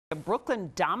of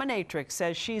Brooklyn, Dominatrix,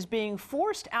 says she's being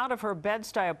forced out of her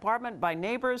Bed-Stuy apartment by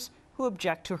neighbors who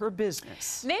object to her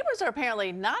business. Neighbors are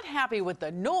apparently not happy with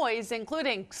the noise,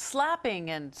 including slapping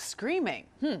and screaming.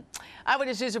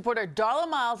 Eyewitness News reporter Darla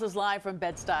Miles is live from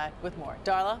Bed-Stuy with more.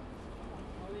 Darla?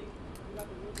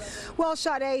 Well,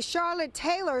 Sade, Charlotte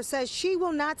Taylor says she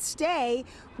will not stay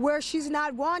where she's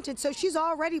not wanted, so she's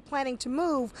already planning to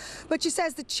move. But she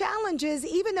says the challenge is,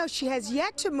 even though she has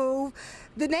yet to move,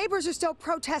 the neighbors are still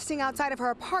protesting outside of her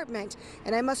apartment.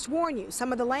 And I must warn you,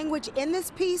 some of the language in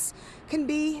this piece can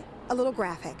be a little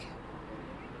graphic.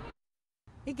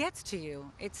 It gets to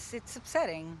you. It's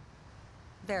upsetting.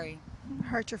 Very.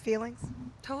 Hurt your feelings?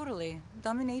 Totally.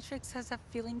 Dominatrix has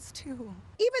feelings too.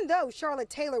 Even though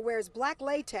Charlotte Taylor wears black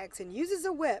latex and uses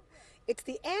a whip, it's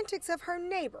the antics of her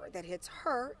neighbor that hits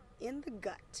her in the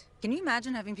gut. Can you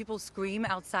imagine having people scream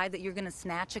outside that you're going to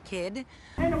snatch a kid?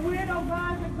 And the weirdo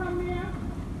guys that come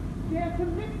in, they're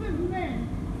convicted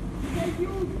men. They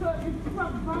use to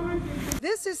instruct bonds.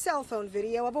 This is cell phone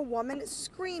video of a woman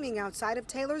screaming outside of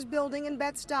Taylor's building in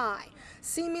Bed-Stuy,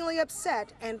 seemingly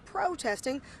upset and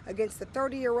protesting against the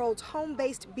 30-year-old's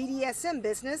home-based BDSM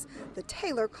business, the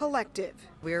Taillor Collective.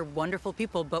 We're wonderful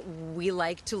people, but we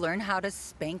like to learn how to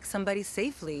spank somebody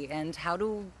safely and how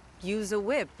to use a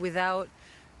whip without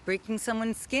breaking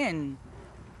someone's skin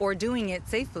or doing it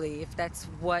safely, if that's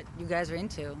what you guys are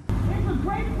into. It's a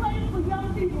great place for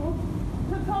young people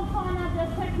to come find out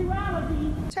their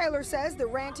sexuality. Taylor says the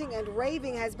ranting and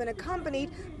raving has been accompanied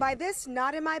by this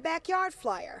 "not in my backyard"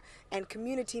 flyer and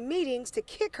community meetings to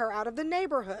kick her out of the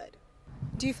neighborhood.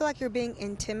 Do you feel like you're being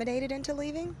intimidated into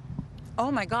leaving?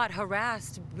 Oh my God,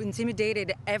 harassed,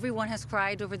 intimidated. Everyone has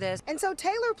cried over this. And so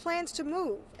Taylor plans to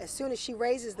move as soon as she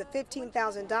raises the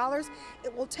 $15,000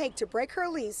 it will take to break her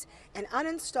lease and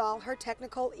uninstall her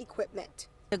technical equipment.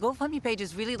 The GoFundMe page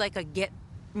is really like a get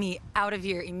me out of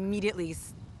here immediately,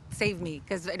 save me,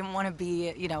 because I don't want to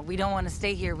be, we don't want to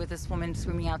stay here with this woman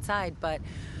screaming outside, but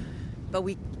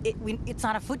it's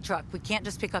not a food truck. We can't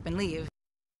just pick up and leave.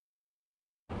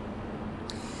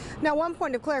 Now, one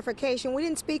point of clarification, we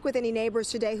didn't speak with any neighbors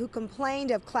today who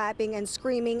complained of clapping and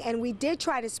screaming, and we did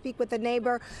try to speak with a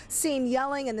neighbor seen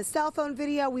yelling in the cell phone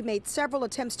video. We made several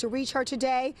attempts to reach her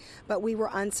today, but we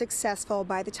were unsuccessful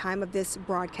by the time of this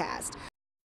broadcast.